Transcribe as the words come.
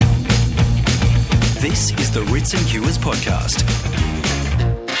This is the Ritz and Cures podcast.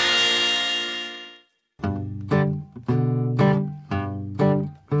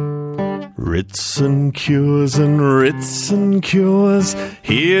 Ritz and Cures and Ritz and Cures,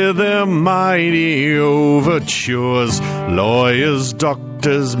 hear their mighty overtures. Lawyers,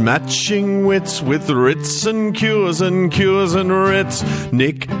 doctors, matching wits with Ritz and Cures and Cures and Ritz.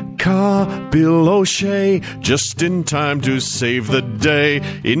 Nick Carr, Bill O'Shea, just in time to save the day.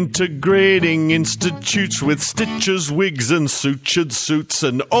 Integrating institutes with stitches, wigs and sutured suits.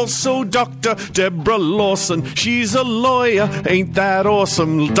 And also Dr. Deborah Lawson, she's a lawyer, ain't that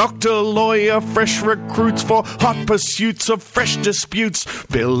awesome? Dr. Lawyer, fresh recruits for hot pursuits of fresh disputes.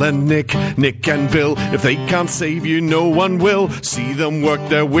 Bill and Nick and Bill, if they can't save you, no one will. See them work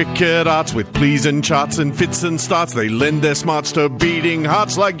their wicked arts with pleas and charts and fits and starts. They lend their smarts to beating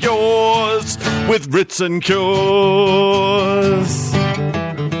hearts like yours with Ritz and Cures.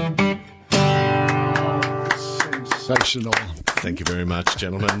 Sensational. Thank you very much,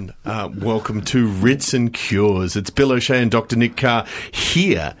 gentlemen. Welcome to Ritz and Cures. It's Bill O'Shea and Dr. Nick Carr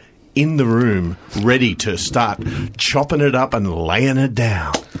here in the room, ready to start chopping it up and laying it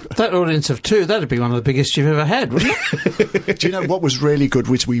down. That audience of two, that'd be one of the biggest you've ever had, wouldn't it? Do you know what was really good,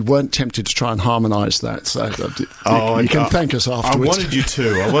 which we weren't tempted to try and harmonize that, so you can thank us afterwards. I wanted you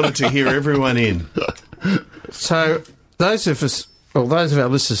to. I wanted to hear everyone in. So, those of our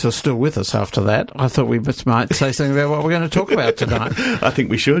listeners who are still with us after that, I thought we might say something about what we're going to talk about tonight. I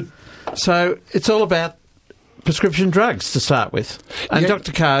think we should. So, it's all about prescription drugs to start with. And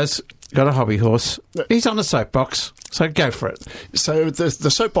Dr. Carr's got a hobby horse. He's on a soapbox, so go for it. So the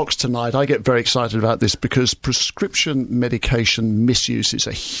soapbox tonight, I get very excited about this because prescription medication misuse is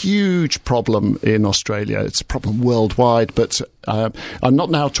a huge problem in Australia. It's a problem worldwide, but I'm not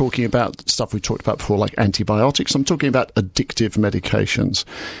now talking about stuff we talked about before, like antibiotics. I'm talking about addictive medications.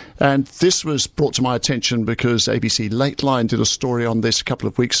 And this was brought to my attention because ABC Lateline did a story on this a couple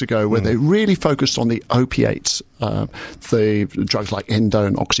of weeks ago where they really focused on the opiates, the drugs like Endo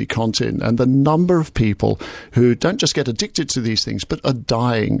and OxyContin, and the number of people who don't just get addicted to these things but are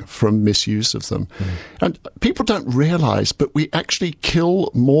dying from misuse of them. And people don't realise, but we actually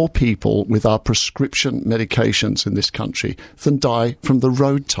kill more people with our prescription medications in this country than die from the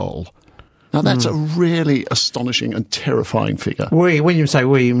road toll. Now, that's a really astonishing and terrifying figure. When you say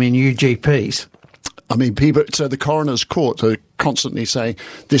we, you mean you GPs? I mean, people, so the coroner's court are constantly saying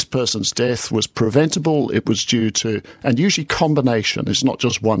this person's death was preventable, it was due to, and usually combination, it's not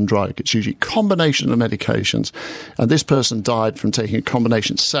just one drug, it's usually combination of medications. And this person died from taking a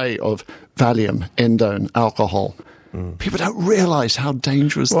combination, say, of Valium, Endo, and alcohol. People don't realise how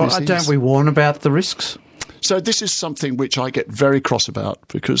dangerous this is. Don't we warn about the risks? So this is something which I get very cross about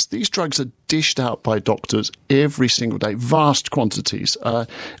because these drugs are dished out by doctors every single day, vast quantities. I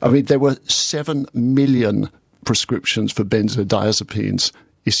mean, there were 7 million prescriptions for benzodiazepines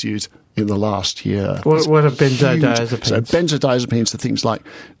issued in the last year. What are benzodiazepines? So benzodiazepines are things like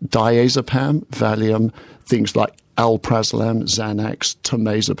diazepam, Valium, things like alprazolam, Xanax,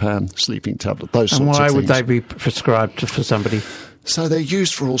 temazepam, sleeping tablet, those sorts of things. And why would they be prescribed for somebody? So they're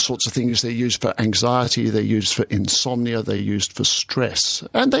used for all sorts of things. They're used for anxiety, they're used for insomnia, they're used for stress.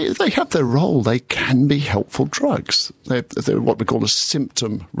 And they have their role. They can be helpful drugs. They're what we call a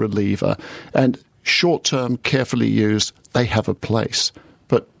symptom reliever. And short-term, carefully used, they have a place.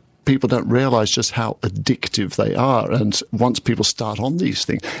 But people don't realise just how addictive they are. And once people start on these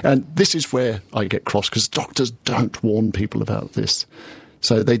things, and this is where I get cross, because doctors don't warn people about this.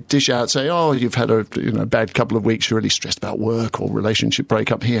 So they dish out, say, oh, you've had a bad couple of weeks, you're really stressed about work or relationship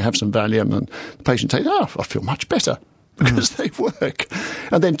breakup, here, have some Valium. And the patient takes, I feel much better because they work.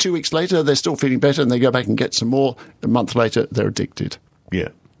 And then 2 weeks later, they're still feeling better and they go back and get some more. A month later, they're addicted. Yeah.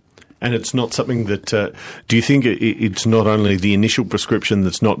 And it's not something that, do you think it's not only the initial prescription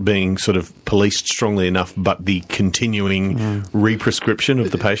that's not being sort of policed strongly enough, but the continuing re-prescription of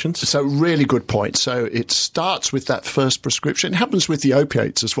the patients? So really good point. So it starts with that first prescription. It happens with the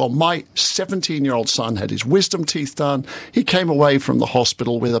opiates as well. My 17-year-old son had his wisdom teeth done. He came away from the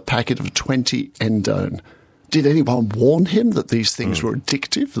hospital with a packet of 20 Endone. Did anyone warn him that these things were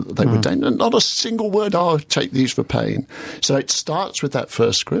addictive, that they were dangerous? Not a single word, take these for pain. So it starts with that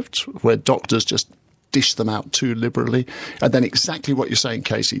first script where doctors just dish them out too liberally. And then exactly what you're saying,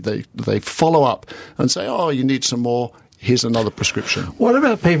 Casey, they follow up and say, you need some more, here's another prescription. What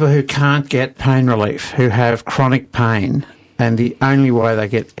about people who can't get pain relief, who have chronic pain, and the only way they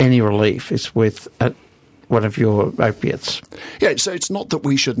get any relief is with one of your opiates. Yeah, so it's not that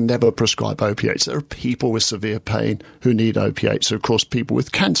we should never prescribe opiates. There are people with severe pain who need opiates. There are, of course, people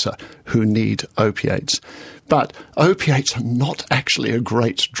with cancer who need opiates. But opiates are not actually a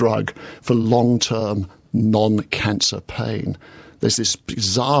great drug for long-term non-cancer pain. There's this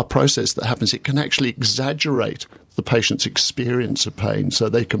bizarre process that happens. It can actually exaggerate the patient's experience of pain, so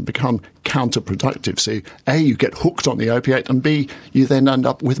they can become counterproductive. So, A, you get hooked on the opiate, and B, you then end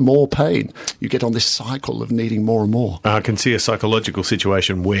up with more pain. You get on this cycle of needing more and more. I can see a psychological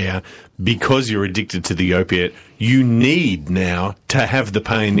situation where, because you're addicted to the opiate, you need now to have the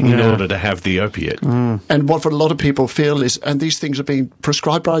pain in order to have the opiate. And what a lot of people feel is, and these things are being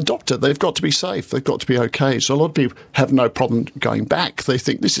prescribed by a doctor, they've got to be safe, they've got to be okay. So a lot of people have no problem going back. They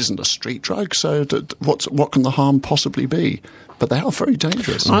think this isn't a street drug, so what can the harm possibly be? But they are very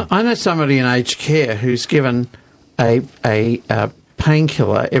dangerous. I know somebody in aged care who's given a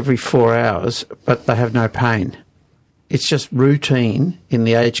painkiller every 4 hours, but they have no pain. It's just routine in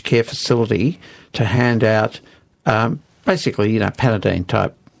the aged care facility to hand out basically, Panadine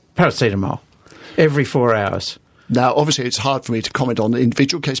type, paracetamol, every 4 hours. Now, obviously, it's hard for me to comment on the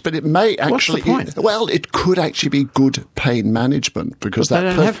individual case, but it may actually... What's the point? It could actually be good pain management because they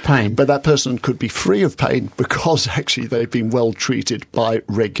don't have pain. But that person could be free of pain because actually they've been well treated by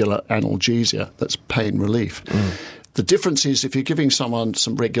regular analgesia. That's pain relief. The difference is if you're giving someone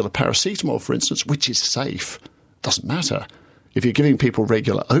some regular paracetamol, for instance, which is safe, doesn't matter. If you're giving people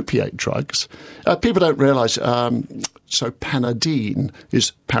regular opiate drugs, people don't realise, so Panadine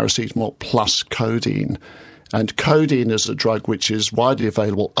is paracetamol plus codeine. And codeine is a drug which is widely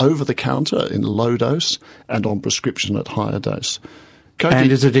available over the counter in low dose and on prescription at higher dose. And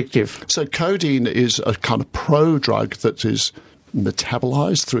is addictive. So codeine is a kind of pro-drug that is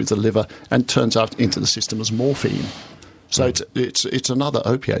metabolized through the liver and turns out into the system as morphine. So it's another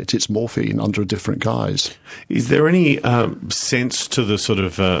opiate. It's morphine under a different guise. Is there any sense to the sort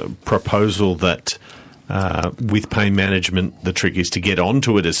of proposal that with pain management, the trick is to get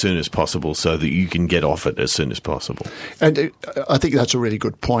onto it as soon as possible so that you can get off it as soon as possible? And I think that's a really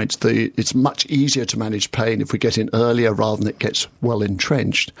good point. It's much easier to manage pain if we get in earlier rather than it gets well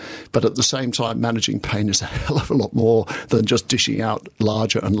entrenched. But at the same time, managing pain is a hell of a lot more than just dishing out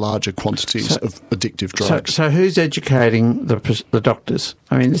larger and larger quantities of addictive drugs. So who's educating the doctors?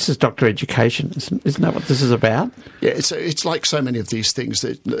 I mean, this is doctor education, isn't that what this is about? Yeah, it's like so many of these things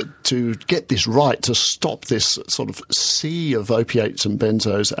that to get this right, to stop this sort of sea of opiates and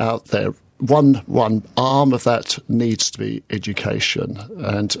benzos out there, one arm of that needs to be education.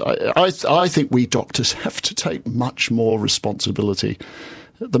 And I think we doctors have to take much more responsibility.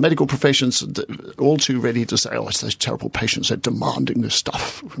 The medical profession's all too ready to say, oh, it's those terrible patients, they're demanding this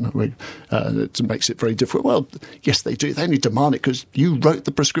stuff. It makes it very difficult. Well, yes, they do. They only demand it because you wrote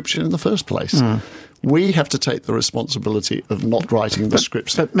the prescription in the first place. We have to take the responsibility of not writing the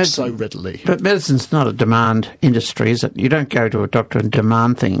scripts so readily. But medicine's not a demand industry, is it? You don't go to a doctor and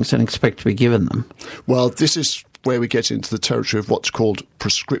demand things and expect to be given them. Well, this is where we get into the territory of what's called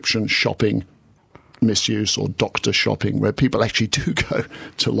prescription shopping misuse or doctor shopping, where people actually do go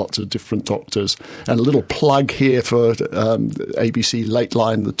to lots of different doctors. And a little plug here for ABC Late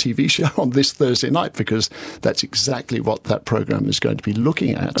Line, the TV show on this Thursday night, because that's exactly what that program is going to be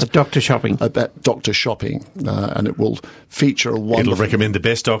looking at. Doctor shopping. About doctor shopping. And it will feature a wonderful... It'll recommend the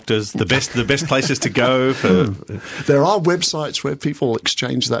best doctors, the best places to go. There are websites where people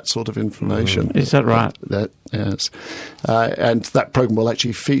exchange that sort of information. Is that right? Yes. And that program will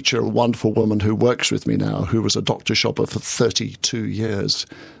actually feature a wonderful woman who works with me now, who was a doctor shopper for 32 years.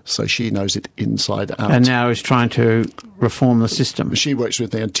 So she knows it inside out. And now is trying to reform the system. She works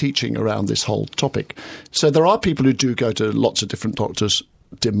with me and teaching around this whole topic. So there are people who do go to lots of different doctors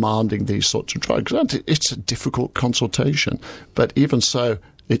demanding these sorts of drugs. And it's a difficult consultation. But even so,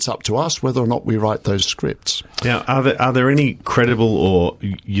 it's up to us whether or not we write those scripts. Now, are there any credible or,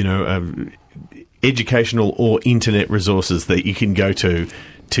 educational or internet resources that you can go to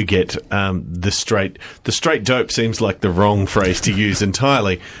get the straight dope seems like the wrong phrase to use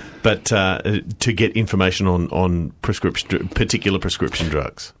entirely, but to get information on particular prescription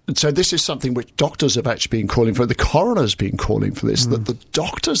drugs? So this is something which doctors have actually been calling for. The coroner's been calling for this, that the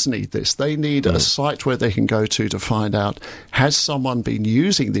doctors need this. They need a site where they can go to find out, has someone been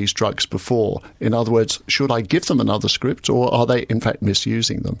using these drugs before? In other words, should I give them another script, or are they in fact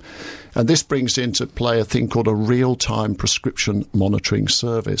misusing them? And this brings into play a thing called a real-time prescription monitoring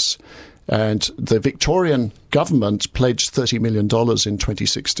service. And the Victorian government pledged $30 million in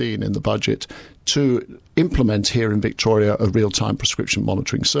 2016 in the budget to implement here in Victoria a real-time prescription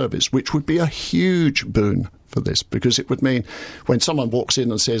monitoring service, which would be a huge boon for this, because it would mean when someone walks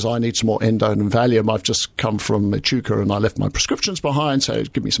in and says, I need some more Endone and Valium, I've just come from Echuca and I left my prescriptions behind, so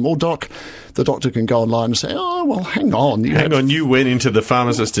give me some more, doc. The doctor can go online and say, oh, well, hang on. You went into the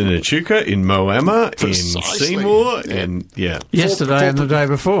pharmacist in Echuca, in Moama, in Seymour, and yesterday and the day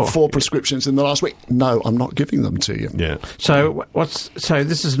before. 4 prescriptions in the last week. No, I'm not giving them to you. Yeah. So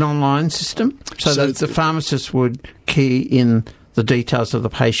this is an online system? So that the pharmacist would key in the details of the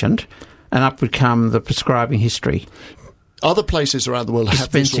patient, and up would come the prescribing history. Other places around the world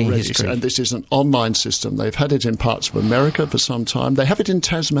have this already, history. And this is an online system. They've had it in parts of America for some time. They have it in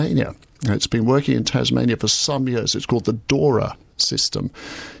Tasmania. It's been working in Tasmania for some years. It's called the DORA system.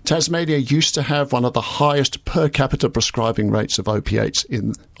 Tasmania used to have one of the highest per capita prescribing rates of opiates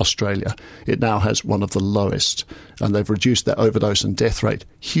in Australia. It now has one of the lowest, and they've reduced their overdose and death rate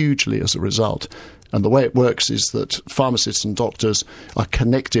hugely as a result. And the way it works is that pharmacists and doctors are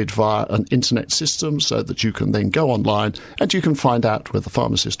connected via an internet system so that you can then go online and you can find out with a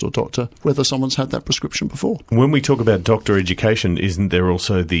pharmacist or doctor whether someone's had that prescription before. When we talk about doctor education, isn't there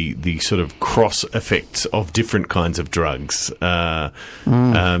also the sort of cross effects of different kinds of drugs? I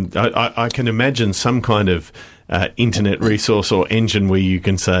can imagine some kind of internet resource or engine where you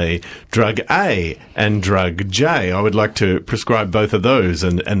can say drug A and drug J. I would like to prescribe both of those,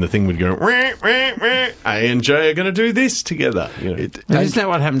 and the thing would go, wah, wah, wah. A and J are going to do this together. You know. Isn't that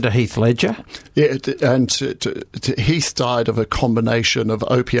what happened to Heath Ledger? Yeah, and Heath died of a combination of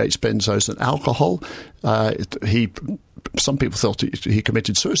opiates, benzos, and alcohol. Some people thought he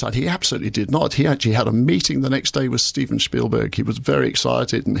committed suicide. He absolutely did not. He actually had a meeting the next day with Steven Spielberg. He was very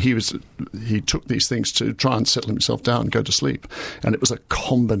excited, and he took these things to try and settle himself down and go to sleep. And it was a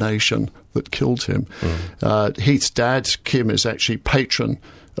combination that killed him. Heath's dad, Kim, is actually patron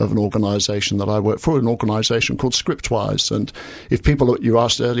of an organisation that I work for, an organisation called Scriptwise. And if people, you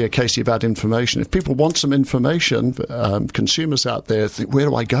asked earlier, Casey, about information, if people want some information, consumers out there think, where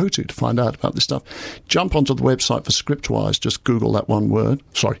do I go to find out about this stuff? Jump onto the website for Scriptwise, just Google that one word.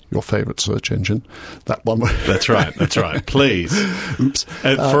 Sorry, your favourite search engine. That one word. That's right. Please. Oops.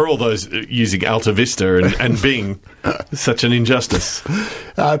 For all those using Alta Vista and being such an injustice.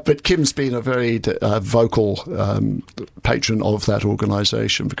 But Kim's been a very vocal patron of that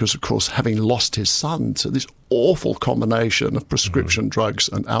organisation because, of course, having lost his son to this awful combination of prescription drugs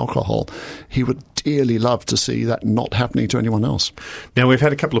and alcohol, he would dearly love to see that not happening to anyone else. Now, we've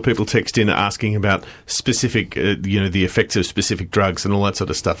had a couple of people text in asking about specific, the effects of specific drugs and all that sort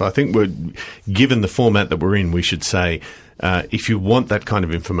of stuff. I think given the format that we're in, we should say, if you want that kind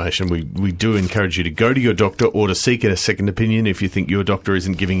of information, we do encourage you to go to your doctor or to seek a second opinion if you think your doctor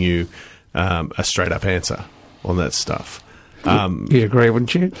isn't giving you a straight-up answer on that stuff. You'd agree,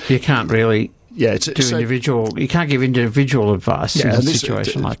 wouldn't you? You can't really you can't give individual advice in a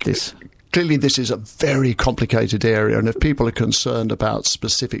situation like this. Clearly, this is a very complicated area, and if people are concerned about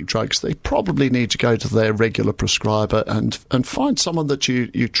specific drugs, they probably need to go to their regular prescriber and find someone that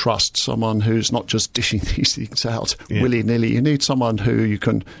you trust, someone who's not just dishing these things out willy-nilly. You need someone who you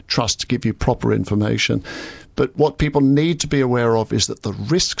can trust to give you proper information. But what people need to be aware of is that the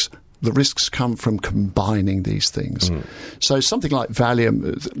risks come from combining these things. So something like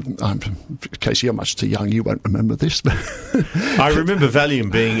Valium, Casey, you're much too young, you won't remember this. I remember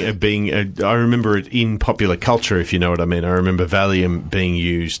Valium I remember it in popular culture, if you know what I mean. I remember Valium being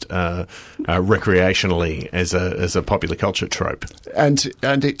used recreationally as a popular culture trope. And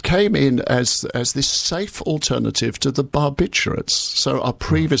it came in as this safe alternative to the barbiturates. So our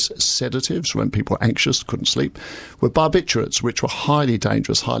previous sedatives, when people were anxious, couldn't sleep, were barbiturates, which were highly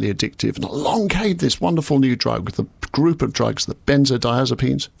dangerous, highly addictive. And along came this wonderful new drug, the group of drugs, the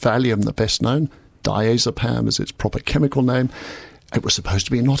benzodiazepines, Valium, the best known, diazepam is its proper chemical name. It was supposed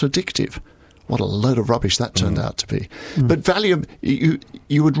to be not addictive. What a load of rubbish that turned out to be. But Valium,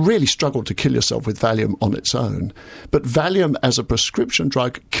 you would really struggle to kill yourself with Valium on its own. But Valium as a prescription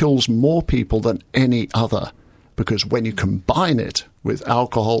drug kills more people than any other, because when you combine it with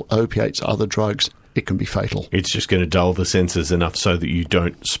alcohol, opiates, other drugs, it can be fatal. It's just going to dull the senses enough so that you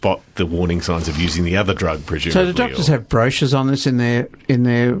don't spot the warning signs of using the other drug, presumably. So the doctors have brochures on this in their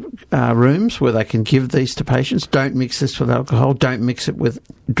rooms where they can give these to patients. Don't mix this with alcohol. Don't mix it with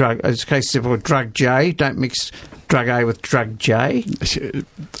drug. As case for drug J. Don't mix drug A with drug J.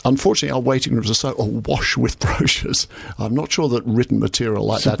 Unfortunately, our waiting rooms are so awash with brochures. I'm not sure that written material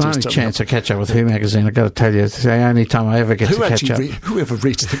like that is... It's the only chance I catch up with Who magazine, I've got to tell you. It's the only time I ever get to catch up. Whoever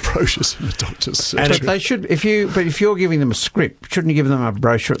reads the brochures in the doctor's surgery? But they should, if you're giving them a script, shouldn't you give them a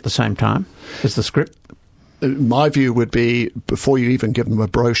brochure at the same time as the script? My view would be, before you even give them a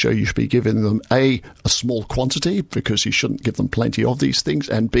brochure, you should be giving them a small quantity, because you shouldn't give them plenty of these things,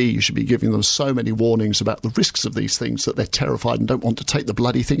 and B, you should be giving them so many warnings about the risks of these things that they're terrified and don't want to take the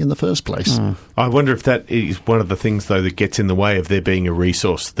bloody thing in the first place. I wonder if that is one of the things, though, that gets in the way of there being a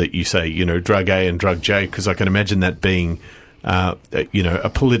resource that you say, drug A and drug J, because I can imagine that being a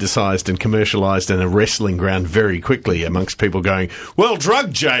politicised and commercialised and a wrestling ground very quickly amongst people going, well,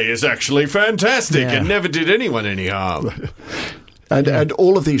 drug J is actually fantastic and never did anyone any harm. And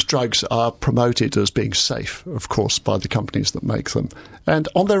all of these drugs are promoted as being safe, of course, by the companies that make them. And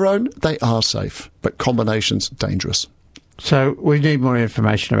on their own, they are safe, but combinations, dangerous. So we need more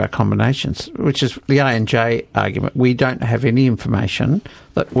information about combinations, which is the A&J argument. We don't have any information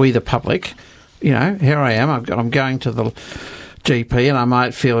that we, the public... here I am. I'm going to the GP and I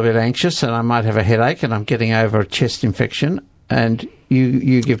might feel a bit anxious and I might have a headache and I'm getting over a chest infection, and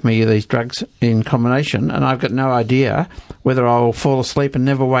you give me these drugs in combination and I've got no idea whether I'll fall asleep and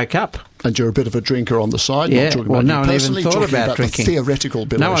never wake up. And you're a bit of a drinker on the side. Yeah, not talking well, about no one personally, even thought talking about drinking. The theoretical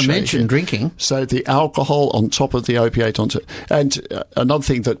Bill No O'Shea one mentioned drinking. So the alcohol on top of the opiate and another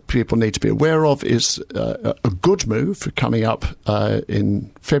thing that people need to be aware of is a good move coming up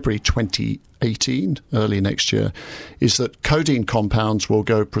in February 2018, early next year, is that codeine compounds will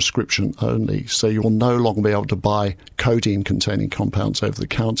go prescription only. So you will no longer be able to buy codeine-containing compounds over the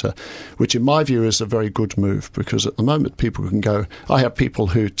counter, which in my view is a very good move, because at the moment people can go... I have people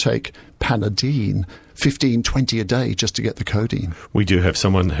who take Panadine 15, 20 a day just to get the codeine. We do have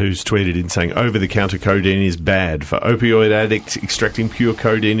someone who's tweeted in saying over-the-counter codeine is bad. For opioid addicts, extracting pure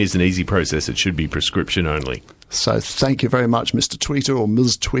codeine is an easy process. It should be prescription only. So thank you very much, Mr. Tweeter or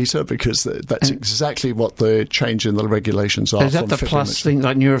Ms. Tweeter, because that's exactly what the change in the regulations are. Is that the plus thing,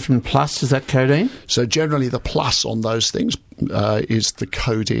 like Nurofen Plus? Is that codeine? So generally the plus on those things is the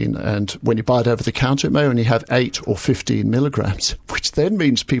codeine, and when you buy it over the counter, it may only have 8 or 15 milligrams, which then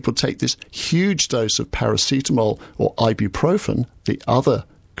means people take this huge dose of paracetamol or ibuprofen, the other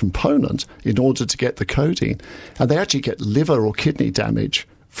component, in order to get the codeine, and they actually get liver or kidney damage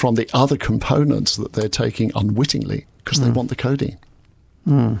from the other components that they're taking unwittingly because they want the codeine.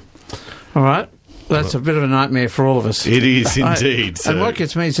 All right. That's a bit of a nightmare for all of us. It is indeed. And what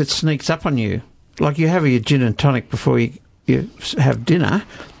gets me is it sneaks up on you. Like you have your gin and tonic before you have dinner,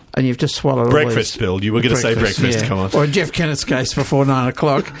 and you've just swallowed breakfast, Bill. You were going to say breakfast, yeah. Come on. Or in Jeff Kennett's case, before 9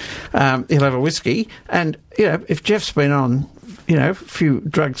 o'clock, he'll have a whiskey. And, if Jeff's been on... a few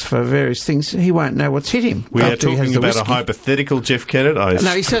drugs for various things, he won't know what's hit him. We are talking about a hypothetical Jeff Kennett.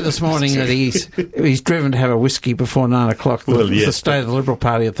 No, he said this morning that he's driven to have a whiskey before 9 o'clock. Well, yes. The state of the Liberal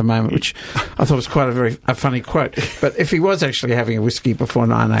Party at the moment, which I thought was quite a funny quote. But if he was actually having a whiskey before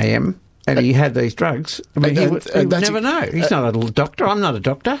 9 a.m, and he had these drugs, I mean, he would never know. He's not a doctor. I'm not a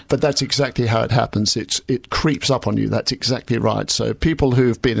doctor. But that's exactly how it happens. It creeps up on you. That's exactly right. So people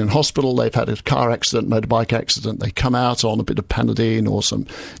who've been in hospital, they've had a car accident, motorbike accident, they come out on a bit of Panadine or some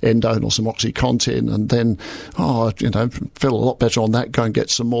Endone or some OxyContin, and then, feel a lot better on that, go and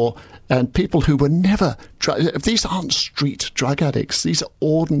get some more. And people who were never... these aren't street drug addicts. These are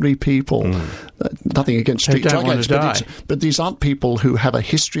ordinary people. Nothing against street drug addicts, but these aren't people who have a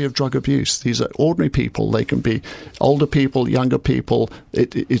history of drug abuse. These are ordinary people. They can be older people, younger people.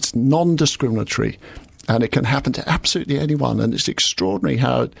 It's non-discriminatory. And it can happen to absolutely anyone. And it's extraordinary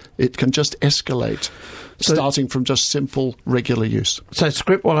how it can just escalate, starting from just simple, regular use. So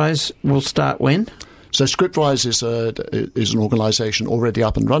Scriptwise will start when? So Scriptwise is an organisation already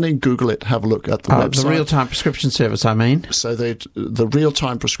up and running. Google it, have a look at the website. The real-time prescription service, I mean. So the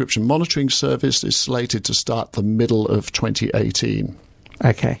real-time prescription monitoring service is slated to start the middle of 2018.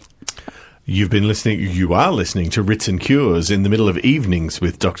 Okay. You are listening to Writs and Cures in the middle of evenings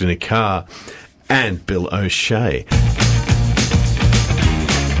with Dr. Nick Carr and Bill O'Shea.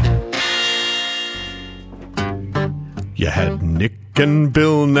 You had Nick and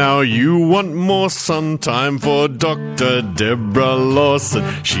Bill, now you want more sun time for Dr. Deborah Lawson.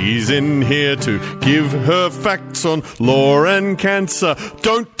 She's in here to give her facts on law and cancer.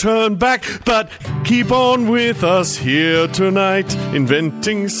 Don't turn back, but keep on with us here tonight.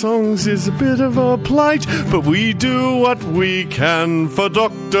 Inventing songs is a bit of a plight, but we do what we can for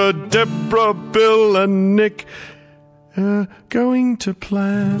Dr. Deborah, Bill and Nick. Going to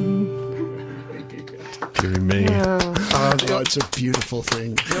plan. Dear me. Oh, it's a beautiful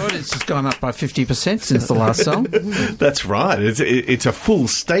thing. The audience has gone up by 50% since the last song. That's right. It's a full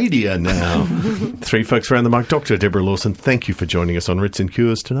stadia now. Three folks around the mic. Dr. Deborah Lawson, thank you for joining us on Ritz and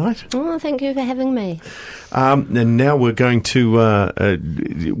Cures tonight. Oh, thank you for having me. And now we're going to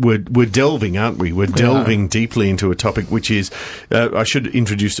we're delving, aren't we? We're delving deeply into a topic which is I should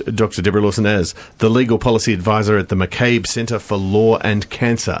introduce Dr. Deborah Lawson as the Legal Policy Advisor at the McCabe Centre for Law and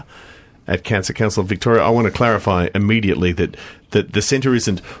Cancer at Cancer Council of Victoria. I want to clarify immediately that the centre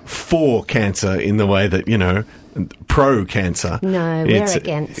isn't for cancer in the way that, pro-cancer. No, we're against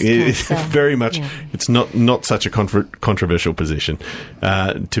cancer. Very much. Yeah. It's not such a controversial position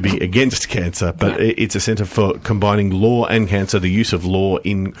to be against cancer, but it's a centre for combining law and cancer, the use of law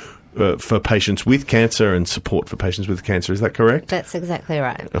in for patients with cancer and support for patients with cancer. Is that correct? That's exactly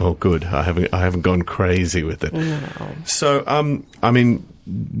right. Oh, good. I haven't gone crazy with it. No. So,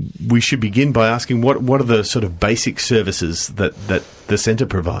 we should begin by asking what are the sort of basic services that the centre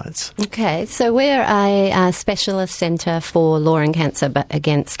provides? Okay, so we're a specialist centre for law and cancer, but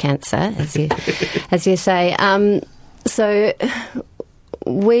against cancer, as you say. So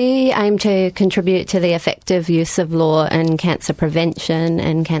we aim to contribute to the effective use of law in cancer prevention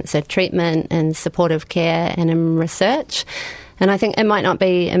and cancer treatment and supportive care and in research. And I think it might not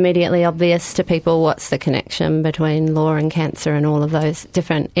be immediately obvious to people what's the connection between law and cancer and all of those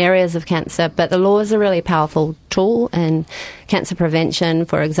different areas of cancer, but the law is a really powerful tool in cancer prevention.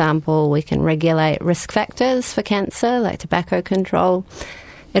 For example, we can regulate risk factors for cancer, like tobacco control.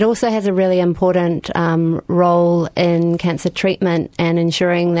 It also has a really important role in cancer treatment and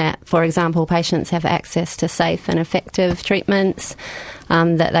ensuring that, for example, patients have access to safe and effective treatments,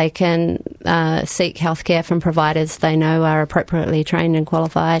 that they can seek healthcare from providers they know are appropriately trained and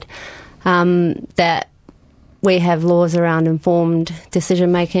qualified, that we have laws around informed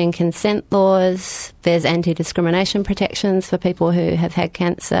decision-making, consent laws. There's anti-discrimination protections for people who have had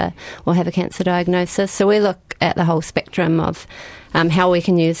cancer or have a cancer diagnosis. So we look at the whole spectrum of how we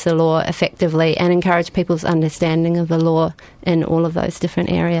can use the law effectively and encourage people's understanding of the law in all of those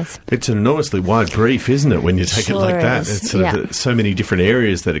different areas. It's an enormously wide brief, isn't it, when you take it like that? It's sort of so many different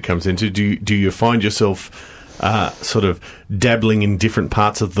areas that it comes into. Do you find yourself sort of dabbling in different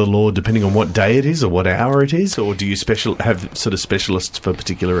parts of the law depending on what day it is or what hour it is, or do you have sort of specialists for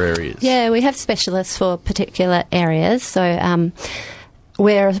particular areas? Yeah, we have specialists for particular areas. So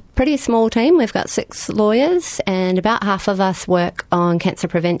we're a pretty small team. We've got 6 lawyers, and about half of us work on cancer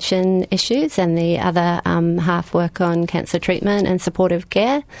prevention issues and the other half work on cancer treatment and supportive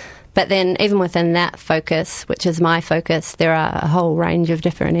care. But then even within that focus, which is my focus, there are a whole range of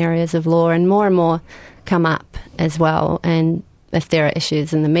different areas of law, and more come up as well. And if there are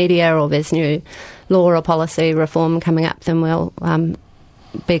issues in the media or there's new law or policy reform coming up, then we'll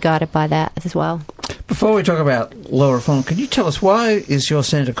be guided by that as well. Before we talk about law reform, can you tell us why is your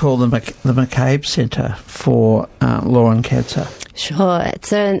centre called the McCabe Centre for Law and Cancer? Sure.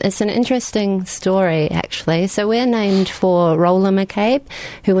 It's an interesting story, actually. So we're named for Rolah McCabe,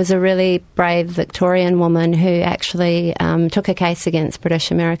 who was a really brave Victorian woman who actually took a case against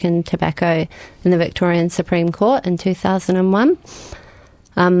British American Tobacco in the Victorian Supreme Court in 2001.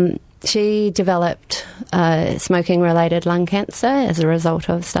 She developed smoking-related lung cancer as a result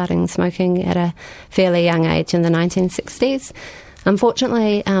of starting smoking at a fairly young age in the 1960s.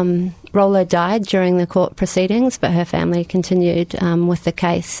 Unfortunately, Rolah died during the court proceedings, but her family continued with the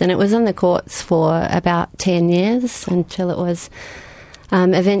case, and it was in the courts for about 10 years until it was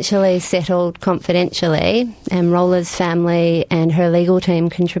eventually settled confidentially, and Rolah's family and her legal team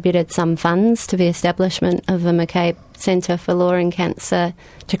contributed some funds to the establishment of the McCabe Centre for Law and Cancer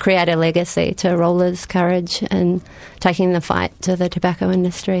to create a legacy to Rolah's courage in taking the fight to the tobacco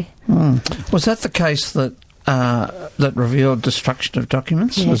industry. Was that the case that revealed destruction of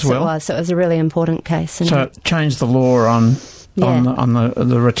documents as well? Yes, it was. It was a really important case. So it changed the law on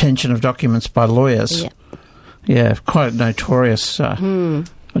the retention of documents by lawyers. Yeah. Yeah, quite a notorious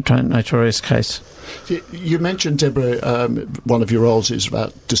case. You mentioned, Deborah, one of your roles is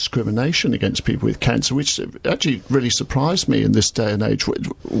about discrimination against people with cancer, which actually really surprised me in this day and age.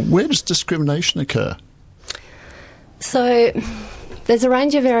 Where does discrimination occur? So there's a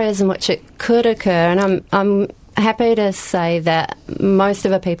range of areas in which it could occur, and I'm happy to say that most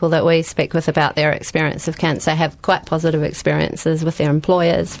of the people that we speak with about their experience of cancer have quite positive experiences with their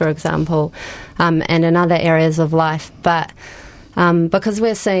employers, for example, and in other areas of life. But because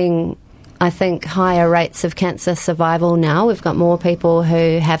we're seeing, I think, higher rates of cancer survival now, we've got more people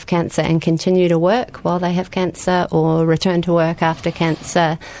who have cancer and continue to work while they have cancer or return to work after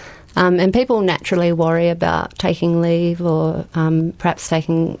cancer. And people naturally worry about taking leave or perhaps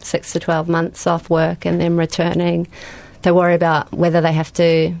taking 6 to 12 months off work and then returning. They worry about whether they have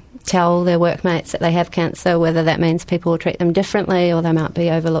to tell their workmates that they have cancer, whether that means people will treat them differently or they might be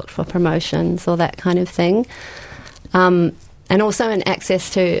overlooked for promotions or that kind of thing. And also in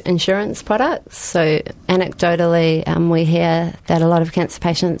access to insurance products. So anecdotally, we hear that a lot of cancer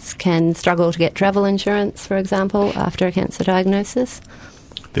patients can struggle to get travel insurance, for example, after a cancer diagnosis.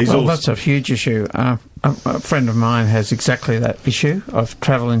 That's a huge issue. A friend of mine has exactly that issue of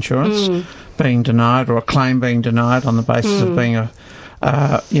travel insurance being denied, or a claim being denied on the basis of being a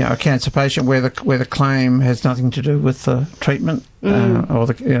cancer patient, where the claim has nothing to do with the treatment or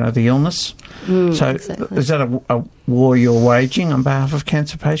the illness. So, exactly. Is that a war you're waging on behalf of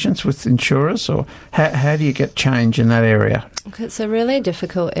cancer patients with insurers, or how do you get change in that area? It's a really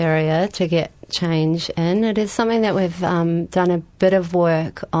difficult area to get change in. It is something that we've done a bit of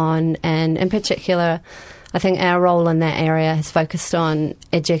work on, and in particular, I think our role in that area has focused on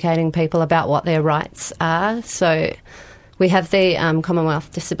educating people about what their rights are. So we have the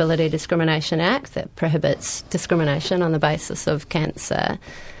Commonwealth Disability Discrimination Act that prohibits discrimination on the basis of cancer.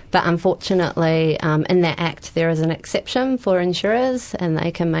 But unfortunately, in that act, there is an exception for insurers, and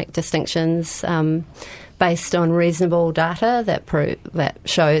they can make distinctions based on reasonable data that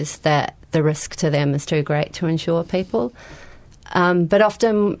shows that the risk to them is too great to insure people. But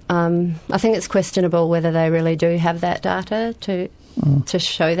often, I think it's questionable whether they really do have that data to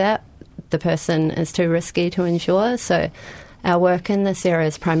show that the person is too risky to insure. So our work in this area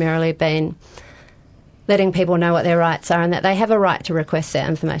has primarily been letting people know what their rights are and that they have a right to request that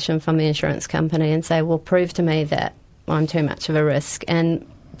information from the insurance company and say, well, prove to me that I'm too much of a risk. And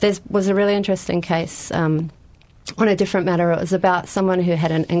there was a really interesting case on a different matter. It was about someone who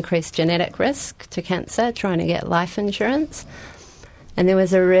had an increased genetic risk to cancer trying to get life insurance. And there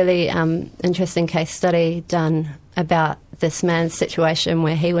was a really interesting case study done about this man's situation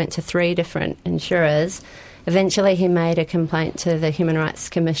where he went to 3 different insurers. Eventually he made a complaint to the Human Rights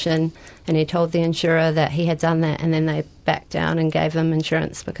Commission, and he told the insurer that he had done that, and then they backed down and gave him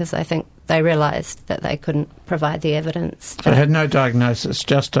insurance because I think they realised that they couldn't provide the evidence. So they had no diagnosis,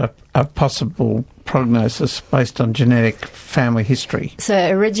 just a possible prognosis based on genetic family history. So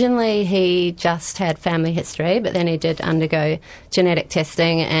originally he just had family history, but then he did undergo genetic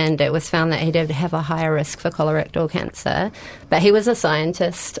testing, and it was found that he did have a higher risk for colorectal cancer. But he was a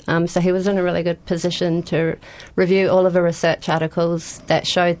scientist, so he was in a really good position to review all of the research articles that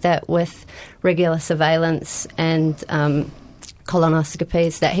showed that with regular surveillance and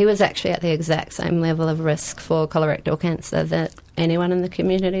colonoscopies, that he was actually at the exact same level of risk for colorectal cancer that anyone in the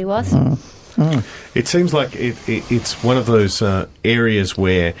community was. It seems like it's one of those areas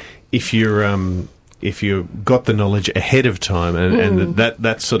where if you've got the knowledge ahead of time, and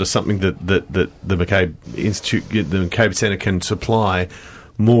that's sort of something that the McCabe Institute, the McCabe Centre can supply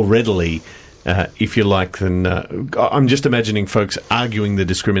more readily, if you like, than I'm just imagining folks arguing the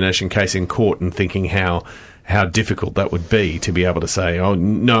discrimination case in court and thinking how difficult that would be to be able to say, oh,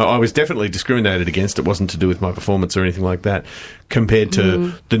 no, I was definitely discriminated against. It wasn't to do with my performance or anything like that, compared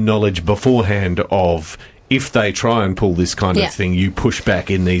to the knowledge beforehand of if they try and pull this kind of thing, you push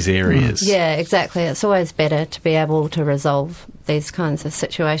back in these areas. Yeah, exactly. It's always better to be able to resolve these kinds of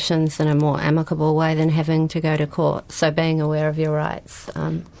situations in a more amicable way than having to go to court. So being aware of your rights.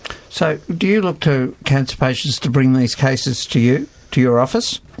 So do you look to cancer patients to bring these cases to you, to your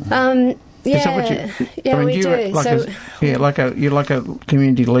office? Yeah, Is that what we do. You're like a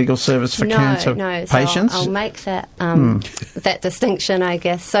community legal service for cancer patients? I'll make that that distinction, I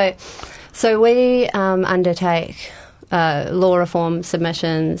guess. So we undertake law reform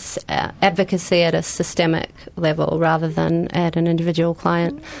submissions, advocacy at a systemic level rather than at an individual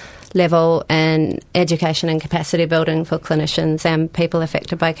client level, and education and capacity building for clinicians and people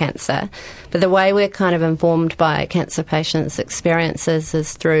affected by cancer. But the way we're kind of informed by cancer patients' experiences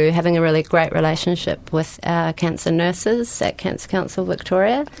is through having a really great relationship with our cancer nurses at Cancer Council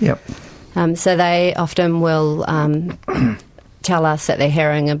Victoria. Yep. So they often will tell us that they're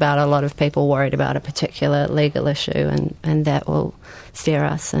hearing about a lot of people worried about a particular legal issue, and that will steer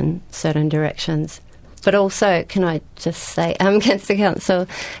us in certain directions. But also, can I just say, Cancer Council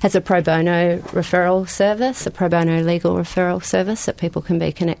has a pro bono referral service, a pro bono legal referral service that people can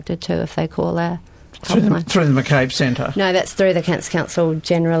be connected to if they call our hotline. Through the McCabe Centre? No, that's through the Cancer Council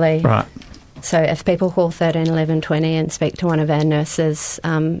generally. Right. So if people call 13 11 20 and speak to one of our nurses,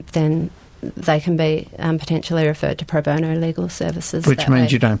 then they can be potentially referred to pro bono legal services. Which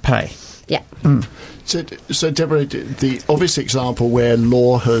means you don't pay. Yeah. So, Deborah, the obvious example where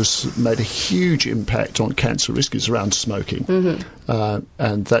law has made a huge impact on cancer risk is around smoking,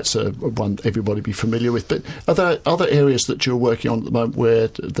 and that's one everybody be familiar with. But are there other areas that you're working on at the moment where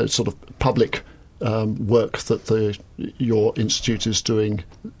there's sort of public work that your institute is doing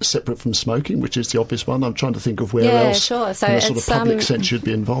separate from smoking, which is the obvious one? I'm trying to think of where else sure. So in a sort of public sense you'd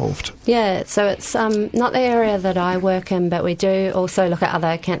be involved. Yeah, so it's not the area that I work in, but we do also look at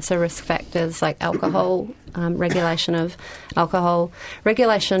other cancer risk factors like alcohol, regulation of alcohol,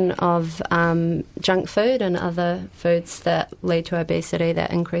 regulation of junk food and other foods that lead to obesity that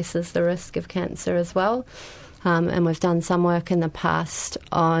increases the risk of cancer as well. And we've done some work in the past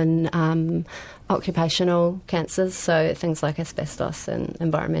on occupational cancers, so things like asbestos and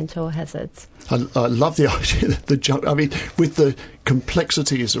environmental hazards. I love the idea that the junk. I mean, with the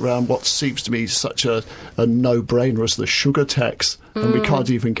complexities around what seems to me such a no-brainer as the sugar tax, and we can't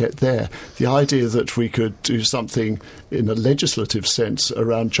even get there. The idea that we could do something in a legislative sense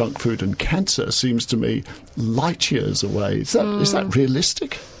around junk food and cancer seems to me light years away. Is that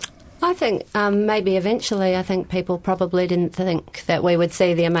realistic? I think maybe eventually. I think people probably didn't think that we would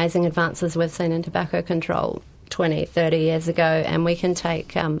see the amazing advances we've seen in tobacco control 20, 30 years ago, and we can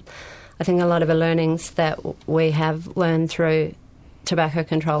take, I think, a lot of the learnings that we have learned through tobacco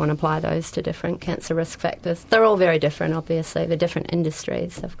control and apply those to different cancer risk factors. They're all very different, obviously. They're different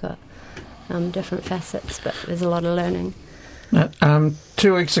industries. They've got different facets, but there's a lot of learning.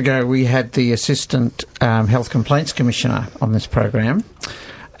 2 weeks ago, we had the Assistant Health Complaints Commissioner on this program,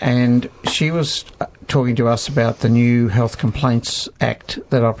 and she was talking to us about the new Health Complaints Act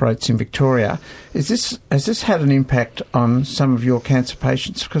that operates in Victoria. Has this had an impact on some of your cancer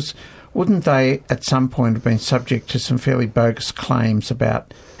patients? Because wouldn't they at some point have been subject to some fairly bogus claims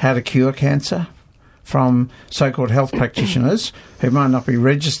about how to cure cancer from so-called health practitioners who might not be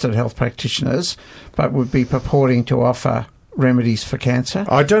registered health practitioners but would be purporting to offer remedies for cancer?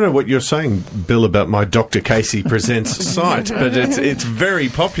 I don't know what you're saying, Bill, about my Dr. Casey Presents site, but it's very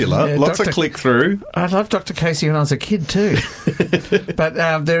popular. Yeah, Lots of click-through. I loved Dr. Casey when I was a kid too. But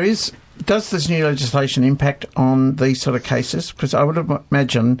does this new legislation impact on these sort of cases? Because I would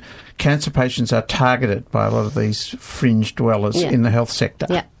imagine cancer patients are targeted by a lot of these fringe dwellers in the health sector.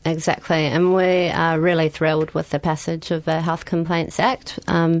 Yeah, exactly. And we are really thrilled with the passage of the Health Complaints Act,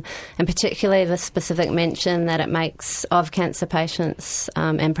 and particularly the specific mention that it makes of cancer patients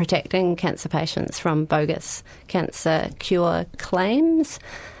and protecting cancer patients from bogus cancer cure claims.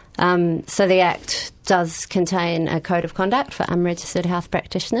 So the Act does contain a code of conduct for unregistered health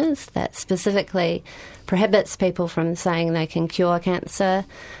practitioners that specifically prohibits people from saying they can cure cancer,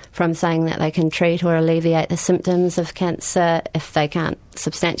 from saying that they can treat or alleviate the symptoms of cancer if they can't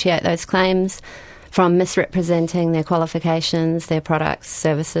substantiate those claims, from misrepresenting their qualifications, their products,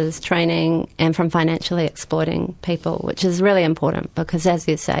 services, training, and from financially exploiting people, which is really important because, as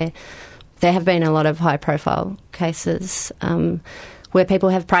you say, there have been a lot of high-profile cases where people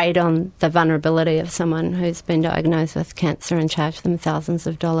have preyed on the vulnerability of someone who's been diagnosed with cancer and charged them thousands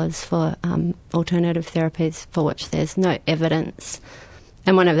of dollars for alternative therapies for which there's no evidence.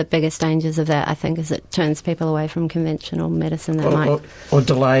 And one of the biggest dangers of that, I think, is it turns people away from conventional medicine. Or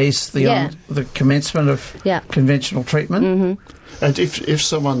delays the commencement of conventional treatment. Mm-hmm. And if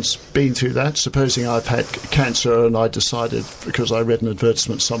someone's been through that, supposing I've had cancer and I decided, because I read an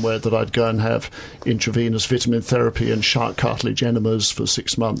advertisement somewhere, that I'd go and have intravenous vitamin therapy and shark cartilage enemas for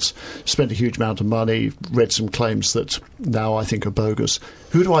 6 months, spent a huge amount of money, read some claims that now I think are bogus.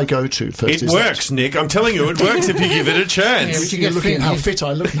 Who do I go to first? It works, Nick. I'm telling you, it works if you give it a chance. You're looking at how fit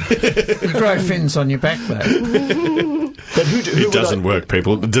I look. You grow fins on your back, though. But it doesn't work,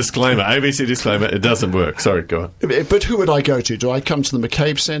 people. Disclaimer, ABC disclaimer, it doesn't work. Sorry, go on. But who would I go to? Do I come to the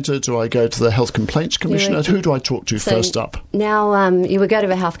McCabe Centre? Do I go to the Health Complaints Commissioner? Who do I talk to first up? Now, you would go to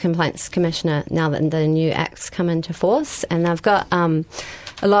the Health Complaints Commissioner now that the new Act's come into force, and they've got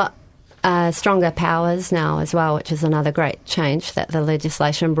a lot stronger powers now as well, which is another great change that the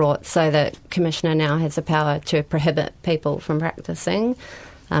legislation brought. So the Commissioner now has the power to prohibit people from practising,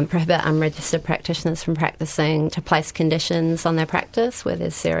 prohibit unregistered practitioners from practising, to place conditions on their practice where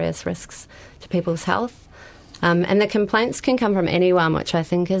there's serious risks to people's health. And the complaints can come from anyone, which I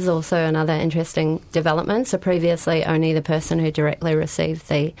think is also another interesting development. So previously only the person who directly received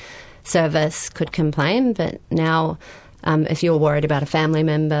the service could complain, but now if you're worried about a family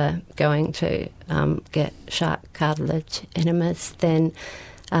member going to get shark cartilage enemas, then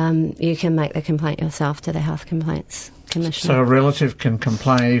you can make the complaint yourself to the Health Complaints Commissioner. So a relative can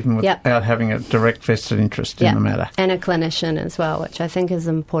complain even without having a direct vested interest in the matter. And a clinician as well, which I think is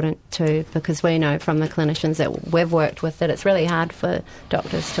important too, because we know from the clinicians that we've worked with that it's really hard for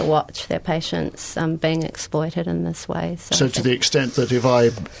doctors to watch their patients being exploited in this way. So to the extent that if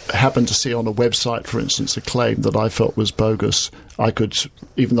I happen to see on a website, for instance, a claim that I felt was bogus, I could,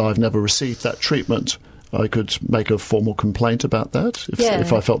 even though I've never received that treatment, I could make a formal complaint about that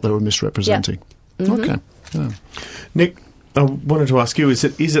if I felt they were misrepresenting. Yeah. Mm-hmm. Okay. Yeah. Nick, I wanted to ask you, is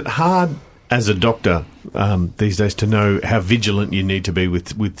it hard as a doctor these days to know how vigilant you need to be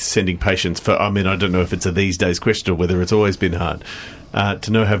with sending patients for, I mean, I don't know if it's a these days question or whether it's always been hard,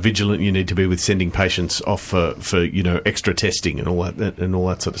 to know how vigilant you need to be with sending patients off for extra testing and all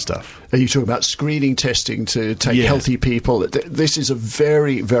that sort of stuff? Are you talking about screening testing to take healthy people? This is a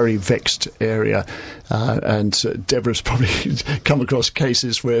very, very vexed area, and Deborah's probably come across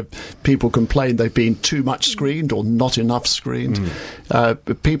cases where people complain they've been too much screened or not enough screened.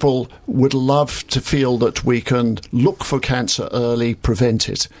 People would love to feel that we can look for cancer early, prevent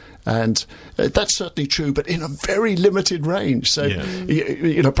it. And that's certainly true, but in a very limited range. So,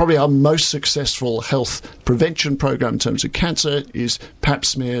 probably our most successful health prevention program in terms of cancer is Pap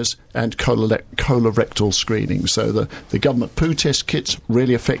smears and colorectal screening. So the government poo test kits,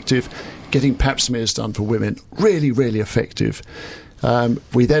 really effective. Getting Pap smears done for women, really, really effective.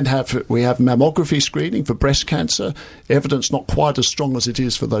 We then have mammography screening for breast cancer. Evidence not quite as strong as it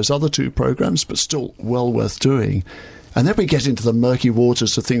is for those other two programs, but still well worth doing. And then we get into the murky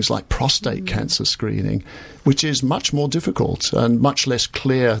waters of things like prostate cancer screening, which is much more difficult and much less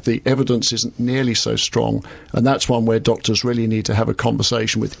clear. The evidence isn't nearly so strong. And that's one where doctors really need to have a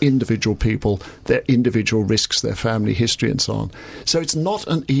conversation with individual people, their individual risks, their family history and so on. So it's not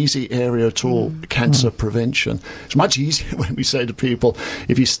an easy area at all, cancer prevention. It's much easier when we say to people,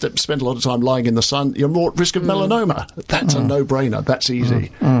 if you spend a lot of time lying in the sun, you're more at risk of melanoma. That's a no-brainer. That's easy.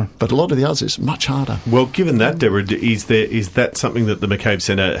 But a lot of the others, much harder. Well, given that, Deborah, is that something that the McCabe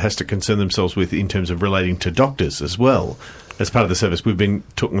Centre has to concern themselves with in terms of relating to doctors as well? As part of the service, we've been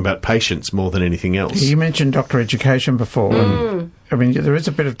talking about patients more than anything else. You mentioned doctor education before. And, I mean, there is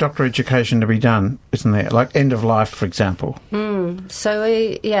a bit of doctor education to be done, isn't there? Like end of life, for example. So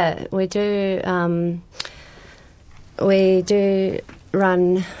we do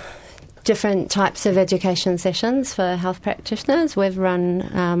run different types of education sessions for health practitioners. We've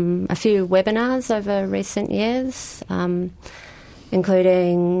run a few webinars over recent years,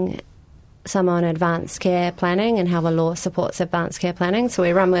 including some on advanced care planning and how the law supports advanced care planning. So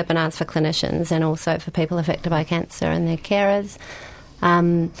we run webinars for clinicians and also for people affected by cancer and their carers.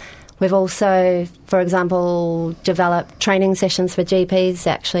 We've also, for example, developed training sessions for GPs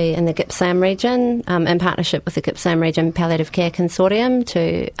actually in the Gippsland region in partnership with the Gippsland Region Palliative Care Consortium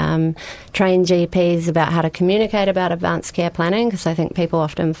to train GPs about how to communicate about advanced care planning, because I think people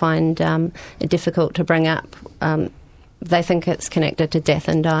often find it difficult to bring up. They think it's connected to death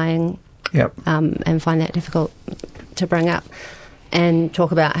and dying and find that difficult to bring up, and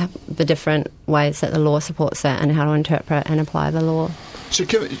talk about the different ways that the law supports that and how to interpret and apply the law. So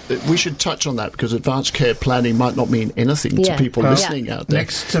we should touch on that, because advanced care planning might not mean anything to people listening out there.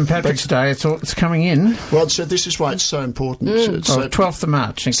 Next St Patrick's Day, it's coming in. Well, so this is why it's so important. So 12th of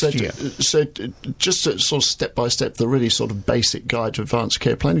March next year. So just to sort of step by step, the really sort of basic guide to advanced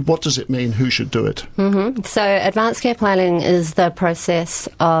care planning, what does it mean? Who should do it? So advanced care planning is the process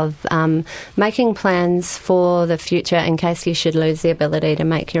of making plans for the future in case you should lose the ability to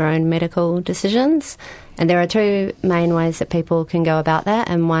make your own medical decisions. And there are two main ways that people can go about that,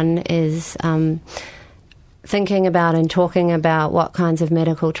 and one is thinking about and talking about what kinds of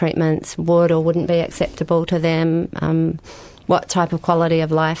medical treatments would or wouldn't be acceptable to them, what type of quality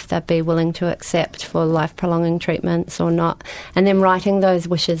of life they'd be willing to accept for life-prolonging treatments or not, and then writing those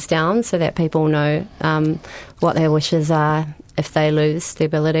wishes down so that people know what their wishes are if they lose the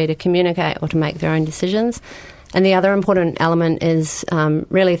ability to communicate or to make their own decisions. And the other important element is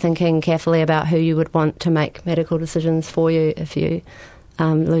really thinking carefully about who you would want to make medical decisions for you if you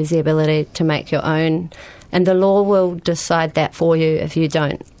lose the ability to make your own. And the law will decide that for you if you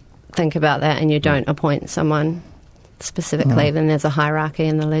don't think about that and you don't appoint someone specifically. Then there's a hierarchy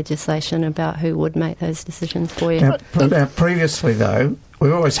in the legislation about who would make those decisions for you. Now previously, though,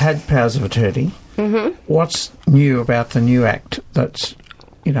 we've always had powers of attorney. What's new about the new Act that's...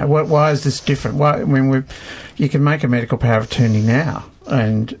 why is this different? You can make a medical power of attorney now,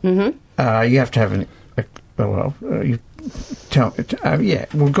 and you have to have go on.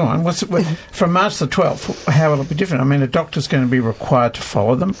 From March the 12th, how will it be different? I mean, a doctor's going to be required to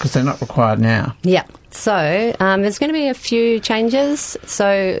follow them because they're not required now. Yeah. So there's going to be a few changes.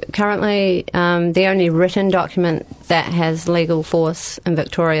 So currently the only written document that has legal force in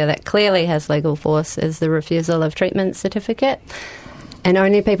Victoria, that clearly has legal force, is the refusal of treatment certificate. And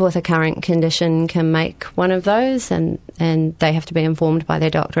only people with a current condition can make one of those, and they have to be informed by their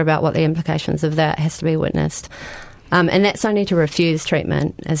doctor about what the implications of that has to be witnessed. And that's only to refuse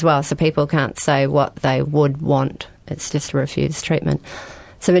treatment as well, so people can't say what they would want. It's just to refuse treatment.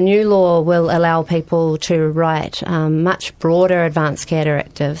 So the new law will allow people to write much broader advanced care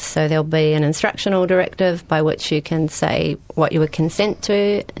directives. So there'll be an instructional directive by which you can say what you would consent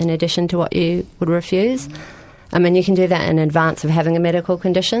to in addition to what you would refuse. And you can do that in advance of having a medical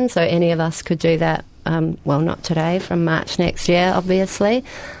condition, so any of us could do that, well, not today, from March next year, obviously.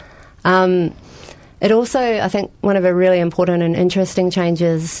 It also, I think, one of the really important and interesting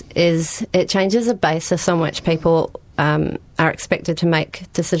changes is it changes the basis on which people are expected to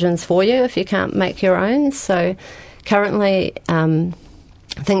make decisions for you if you can't make your own. So currently, I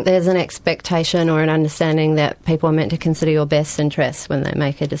think there's an expectation or an understanding that people are meant to consider your best interests when they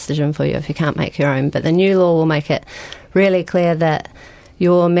make a decision for you if you can't make your own. But the new law will make it really clear that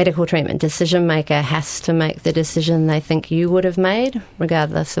your medical treatment decision maker has to make the decision they think you would have made,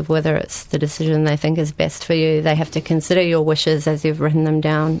 regardless of whether it's the decision they think is best for you. They have to consider your wishes as you've written them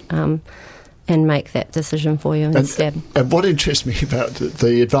down and make that decision for you instead. And what interests me about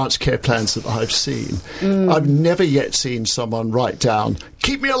the advanced care plans that I've seen, I've never yet seen someone write down,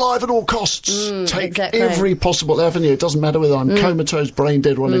 keep me alive at all costs, take every possible avenue. It doesn't matter whether I'm comatose, brain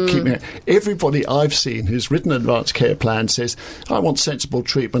dead, or want to keep me. Everybody I've seen who's written an advanced care plan says, I want sensible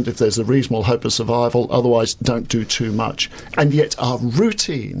treatment if there's a reasonable hope of survival, otherwise don't do too much. And yet our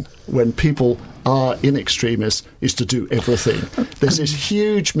routine when people are in extremis is to do everything. There's this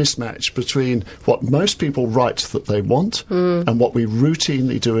huge mismatch between what most people write that they want and what we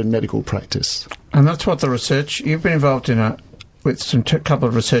routinely do in medical practice. And that's what the research, you've been involved in with some couple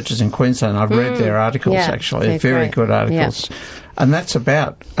of researchers in Queensland. I've read their articles, actually. They're very good articles. Yeah. And that's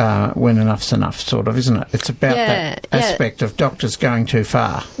about when enough's enough, sort of, isn't it? It's about that aspect of doctors going too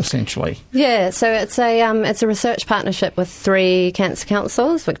far, essentially. Yeah, so it's a research partnership with 3 cancer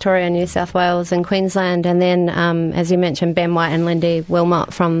councils, Victoria, New South Wales and Queensland, and then, as you mentioned, Ben White and Lindy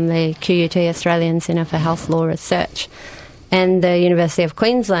Wilmot from the QUT Australian Centre for Health Law Research and the University of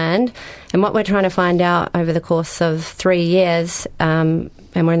Queensland. And what we're trying to find out over the course of 3 years,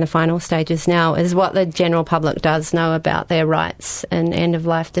 and we're in the final stages now, is what the general public does know about their rights in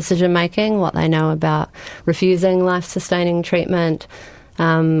end-of-life decision-making, what they know about refusing life-sustaining treatment,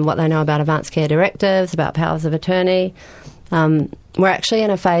 what they know about advanced care directives, about powers of attorney. We're actually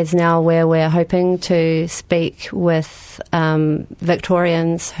in a phase now where we're hoping to speak with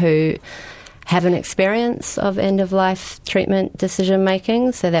Victorians who have an experience of end-of-life treatment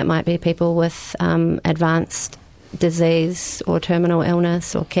decision-making, so that might be people with advanced disease or terminal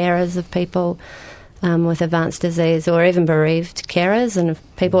illness, or carers of people with advanced disease, or even bereaved carers. And if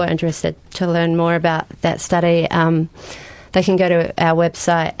people are interested to learn more about that study, they can go to our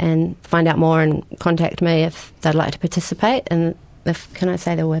website and find out more and contact me if they'd like to participate. And can I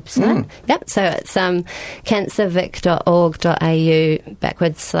say the website? Yep. So it's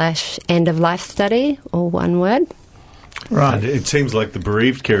cancervic.org.au/end-of-life study, all one word. Right. And it seems like the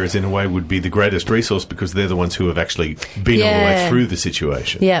bereaved carers, in a way, would be the greatest resource because they're the ones who have actually been all the way through the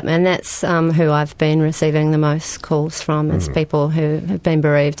situation. Yeah, and that's who I've been receiving the most calls from, is people who have been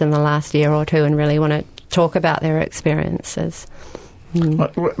bereaved in the last year or two and really want to talk about their experiences.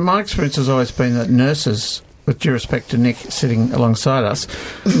 My experience has always been that nurses, with due respect to Nick sitting alongside us,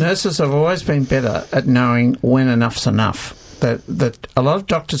 nurses have always been better at knowing when enough's enough. That a lot of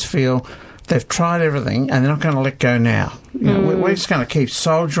doctors feel they've tried everything and they're not going to let go now. You know, we're just going to keep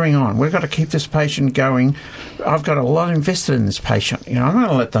soldiering on. We've got to keep this patient going. I've got a lot invested in this patient. You know, I'm not going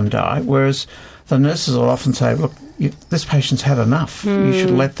to let them die. Whereas the nurses will often say, look, this patient's had enough. You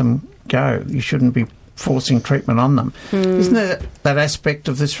should let them go. You shouldn't be forcing treatment on them. Isn't there that aspect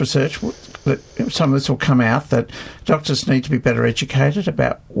of this research that some of this will come out, that doctors need to be better educated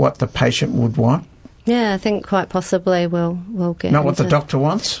about what the patient would want? Yeah, I think quite possibly we'll get not what the doctor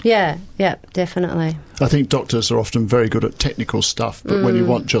wants? Yeah, definitely. I think doctors are often very good at technical stuff, but when you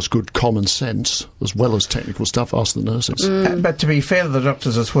want just good common sense as well as technical stuff, ask the nurses. But to be fair to the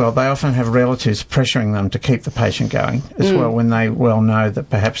doctors as well, they often have relatives pressuring them to keep the patient going as well, when they well know that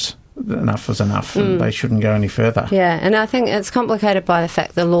perhaps enough was enough and they shouldn't go any further. Yeah, and I think it's complicated by the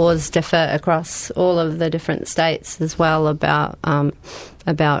fact the laws differ across all of the different states as well about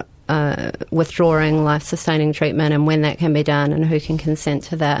withdrawing life-sustaining treatment and when that can be done and who can consent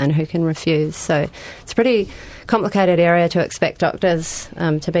to that and who can refuse. So it's a pretty complicated area to expect doctors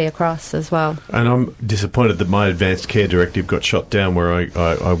to be across as well. And I'm disappointed that my advanced care directive got shot down, where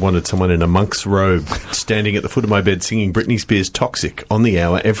I wanted someone in a monk's robe standing at the foot of my bed singing Britney Spears' Toxic on the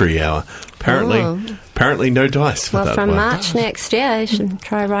hour, every hour. Apparently no dice for that Well, from one. March next year, you should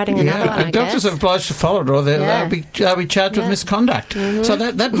try writing another one, I doctors guess. are obliged to follow it, or they'll be charged with misconduct. So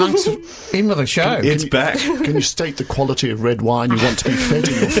that monk's in with a show. It's back. Can you state the quality of red wine you want to be fed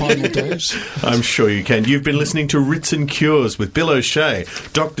in your final days? I'm sure you can. You've been listening to Writs and Cures with Bill O'Shea,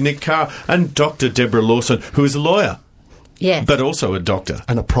 Dr. Nick Carr and Dr. Deborah Lawson, who is a lawyer. Yes. But also a doctor.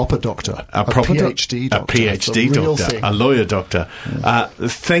 And a proper doctor. A proper PhD doctor. A PhD It's a real doctor. thing. A lawyer doctor.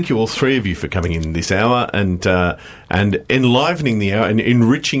 Thank you, all three of you, for coming in this hour and enlivening the hour and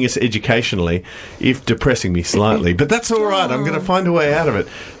enriching us educationally, if depressing me slightly. But that's all right. I'm going to find a way out of it.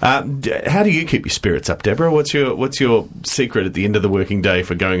 How do you keep your spirits up, Deborah? What's your secret at the end of the working day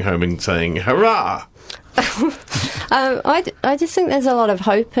for going home and saying, hurrah? I just think there's a lot of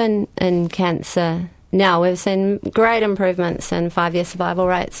hope in cancer. Now, we've seen great improvements in 5-year survival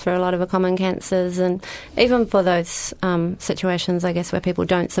rates for a lot of the common cancers, and even for those situations, I guess, where people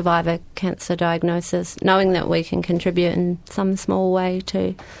don't survive a cancer diagnosis, knowing that we can contribute in some small way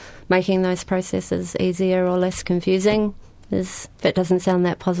to making those processes easier or less confusing. That doesn't sound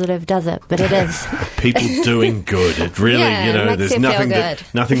that positive, does it? But it is. People doing good. It really, Yeah, it makes there's you feel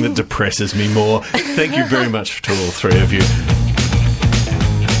nothing good. that depresses me more. Thank you very much to all three of you.